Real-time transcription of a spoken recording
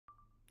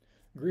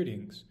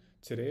Greetings.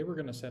 Today we're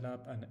going to set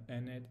up an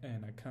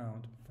n8n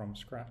account from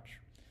scratch.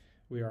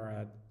 We are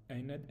at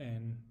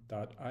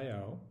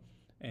n8n.io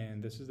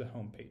and this is the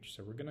home page.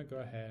 So we're going to go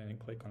ahead and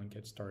click on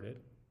Get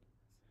Started.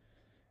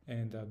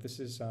 And this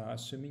is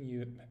assuming you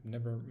have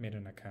never made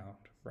an account,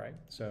 right?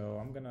 So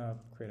I'm going to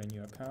create a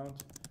new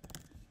account.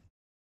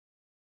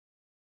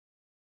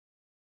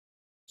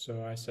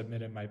 So I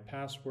submitted my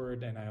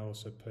password and I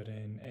also put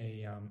in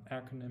a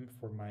acronym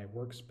for my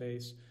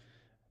workspace.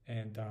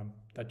 And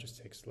that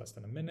just takes less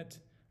than a minute.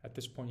 At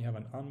this point, you have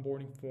an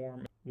onboarding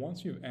form.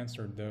 Once you've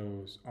answered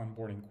those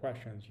onboarding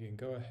questions, you can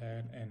go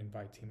ahead and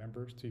invite team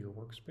members to your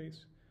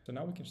workspace. So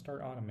now we can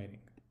start automating.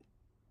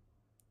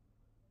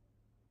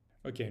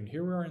 Okay, and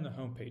here we are in the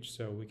home page.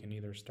 So we can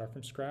either start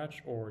from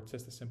scratch or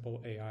test a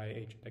simple AI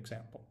agent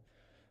example.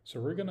 So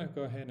we're gonna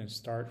go ahead and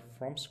start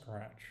from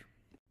scratch.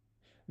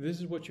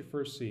 This is what you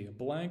first see, a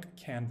blank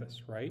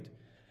canvas, right?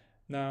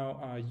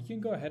 Now, you can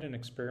go ahead and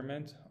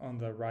experiment. On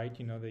the right,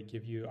 they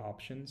give you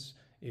options.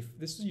 If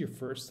this is your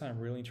first time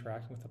really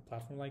interacting with a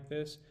platform like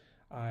this,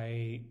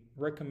 I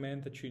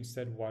recommend that you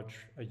instead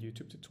watch a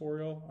YouTube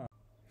tutorial.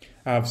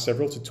 I have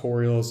several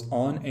tutorials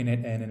on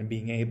n8n and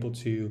being able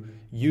to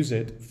use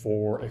it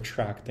for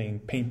extracting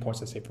pain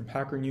points, let's say from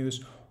Hacker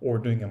News, or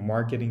doing a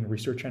marketing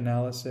research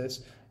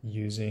analysis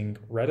using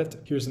Reddit.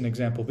 Here's an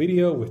example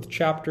video with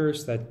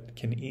chapters that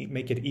can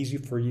make it easy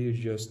for you to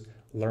just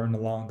learn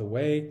along the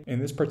way. In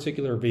this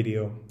particular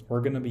video, we're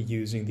going to be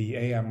using the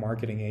AI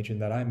marketing agent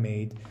that I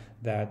made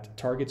that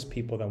targets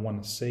people that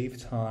want to save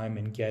time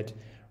and get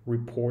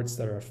reports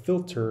that are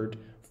filtered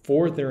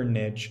for their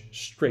niche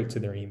straight to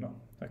their email.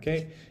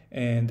 Okay,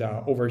 and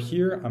over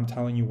here, I'm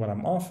telling you what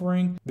I'm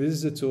offering. This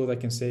is a tool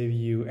that can save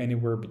you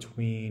anywhere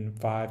between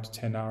 5 to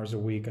 10 hours a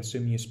week,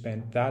 assuming you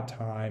spend that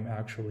time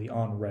actually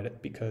on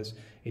Reddit, because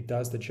it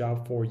does the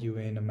job for you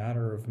in a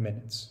matter of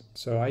minutes.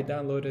 So I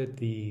downloaded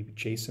the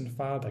JSON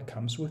file that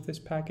comes with this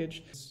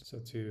package. So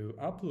to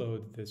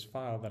upload this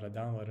file that I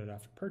downloaded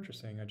after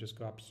purchasing, I just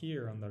go up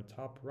here on the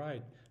top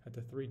right at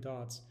the 3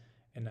 dots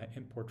and I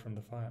import from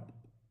the file.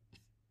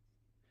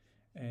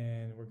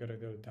 And we're gonna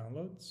go to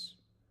Downloads.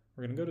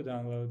 We're going to go to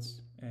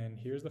Downloads, and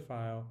here's the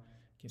file.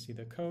 You can see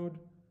the code.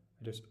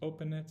 I just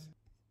open it.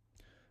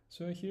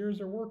 So here's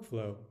our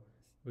workflow.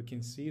 We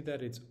can see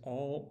that it's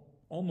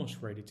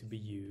almost ready to be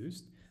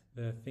used.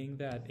 The thing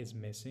that is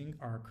missing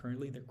are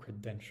currently the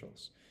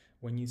credentials.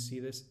 When you see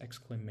this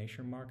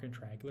exclamation mark and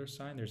triangular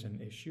sign, there's an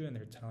issue, and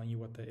they're telling you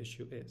what the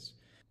issue is.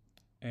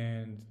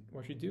 And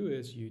what you do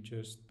is you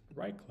just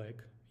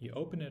right-click, you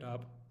open it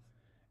up,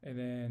 and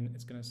then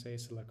it's going to say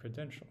Select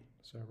Credential.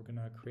 So we're going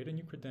to create a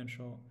new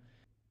credential.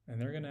 And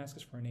they're going to ask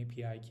us for an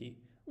API key,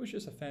 which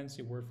is a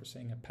fancy word for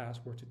saying a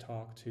password to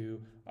talk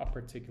to a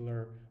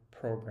particular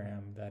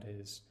program that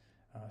is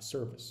a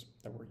service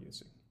that we're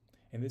using.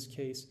 In this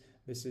case,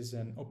 this is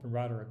an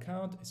OpenRouter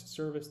account. It's a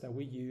service that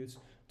we use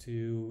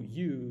to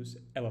use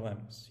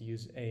LLMs,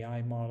 use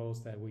AI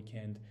models that we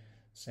can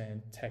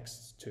send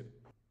texts to.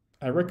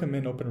 I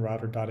recommend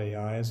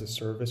OpenRouter.ai as a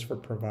service for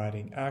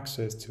providing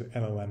access to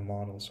LLM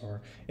models,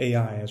 or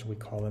AI as we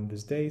call them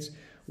these days,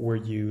 where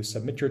you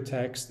submit your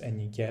text and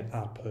you get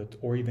output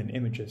or even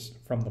images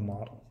from the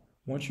model.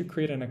 Once you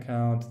create an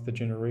account, the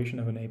generation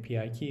of an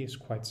API key is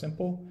quite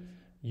simple.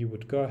 You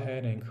would go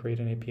ahead and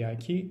create an API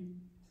key,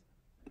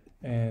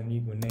 and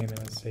you would name it,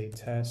 let's say,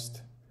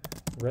 Test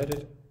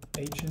Reddit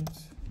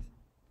Agent.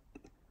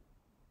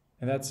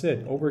 And that's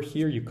it. Over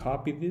here, you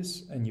copy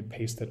this and you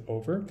paste it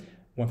over.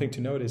 One thing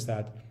to note is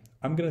that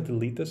I'm going to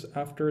delete this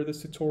after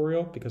this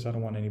tutorial because I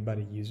don't want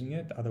anybody using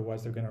it.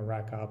 Otherwise, they're going to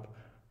rack up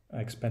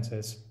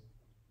expenses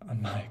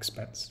on my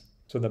expense.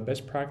 So the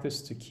best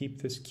practice is to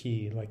keep this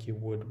key like you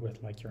would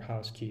with like your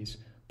house keys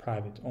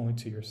private, only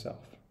to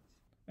yourself.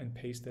 And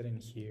paste it in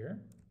here.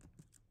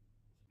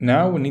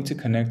 Now we need to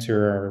connect to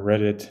your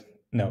Reddit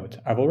node.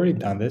 I've already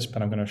done this,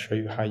 but I'm going to show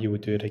you how you would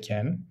do it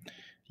again.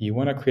 You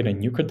want to create a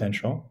new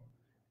credential.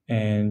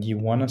 And you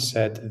want to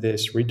set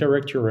this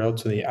redirect URL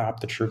to the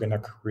app that you're going to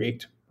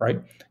create, right?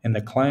 And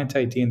the client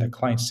ID and the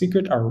client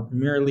secret are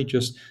merely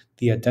just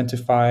the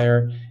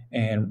identifier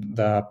and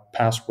the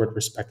password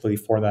respectively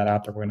for that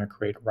app that we're going to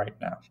create right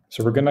now.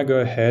 So we're going to go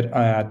ahead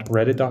at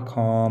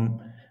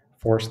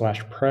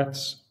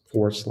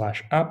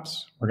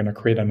reddit.com/press/apps. We're going to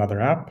create another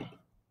app.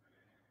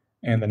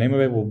 And the name of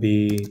it will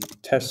be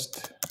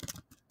Test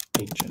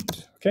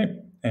Agent, okay?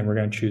 And we're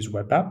going to choose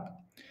Web App.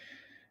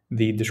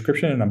 The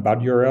description and about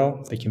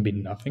URL, they can be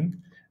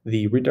nothing.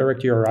 The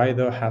redirect URI,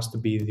 though, has to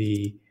be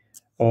the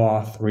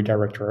OAuth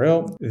redirect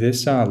URL.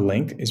 This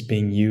link is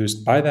being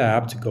used by the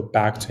app to go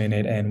back to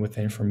n8n with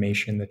the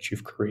information that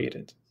you've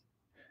created.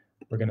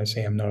 We're going to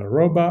say I'm not a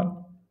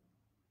robot,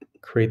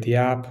 create the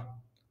app,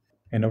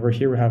 and over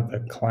here we have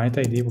the client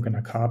ID. We're going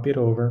to copy it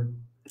over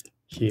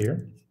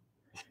here,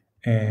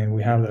 and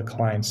we have the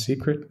client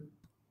secret.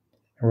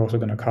 And we're also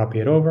going to copy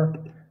it over,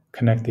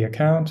 connect the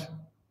account.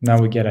 Now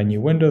we get a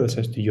new window that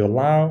says, do you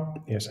allow?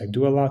 Yes, I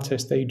do allow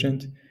Test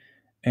Agent.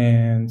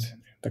 And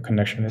the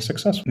connection is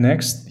successful.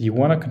 Next, you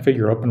want to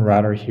configure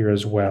OpenRouter here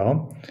as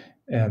well.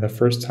 The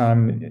first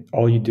time,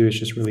 all you do is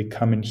just really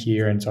come in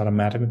here and it's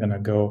automatically going to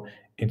go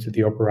into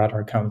the operator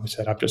account we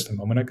set up just a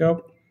moment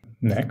ago.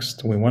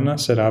 Next, we want to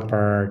set up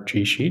our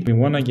G Sheet. We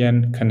want to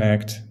again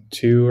connect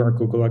to our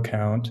Google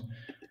account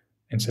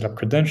and set up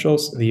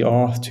credentials. The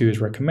auth to is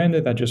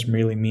recommended. That just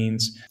merely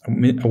means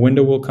a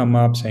window will come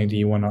up saying, do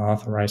you want to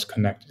authorize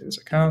connect to this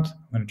account? I'm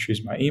going to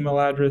choose my email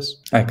address.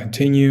 I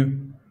continue.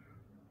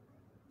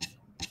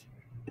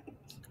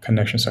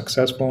 Connection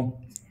successful.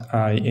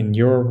 In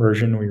your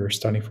version where you're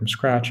starting from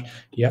scratch,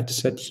 you have to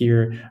set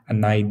here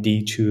an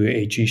ID to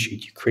a G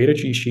Sheet. You create a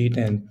G Sheet,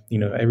 and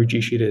every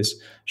G Sheet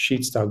is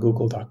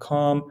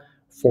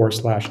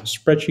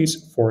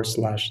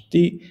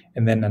sheets.google.com/spreadsheets/D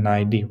and then an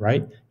ID,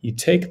 right? You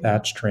take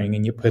that string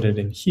and you put it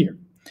in here.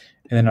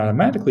 And then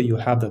automatically you'll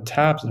have the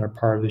tabs that are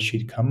part of the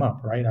sheet come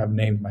up, right? I've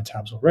named my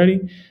tabs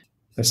already.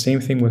 The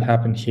same thing would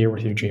happen here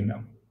with your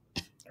Gmail,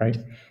 right?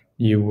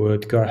 You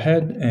would go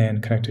ahead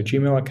and connect to a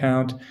Gmail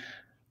account.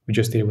 We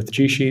just did it with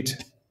G Sheet.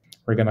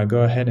 We're gonna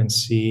go ahead and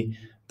see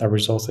the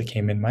results that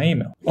came in my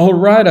email. All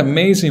right,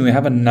 amazing. We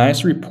have a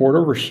nice report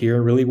over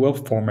here, really well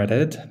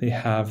formatted. They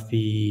have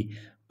the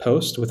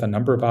post with a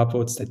number of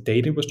upvotes, the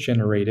date it was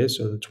generated,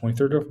 so the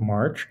 23rd of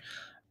March.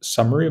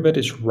 Summary of it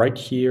is right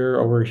here.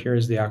 Over here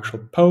is the actual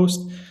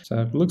post.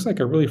 So it looks like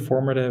a really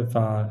formative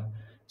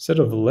set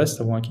of lists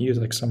that one can use,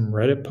 like some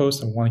Reddit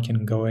posts that one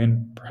can go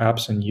in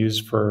perhaps and use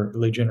for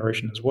lead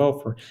generation as well,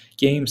 for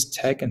games,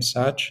 tech, and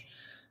such.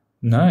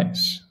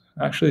 Nice.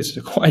 Actually, it's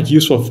a quite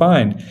useful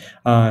find.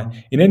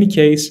 In any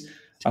case,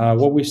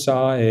 what we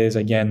saw is,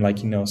 again,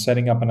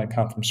 setting up an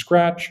account from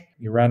scratch.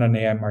 You ran an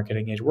AI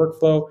marketing age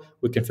workflow.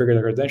 We configure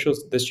the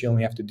credentials. This you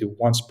only have to do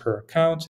once per account.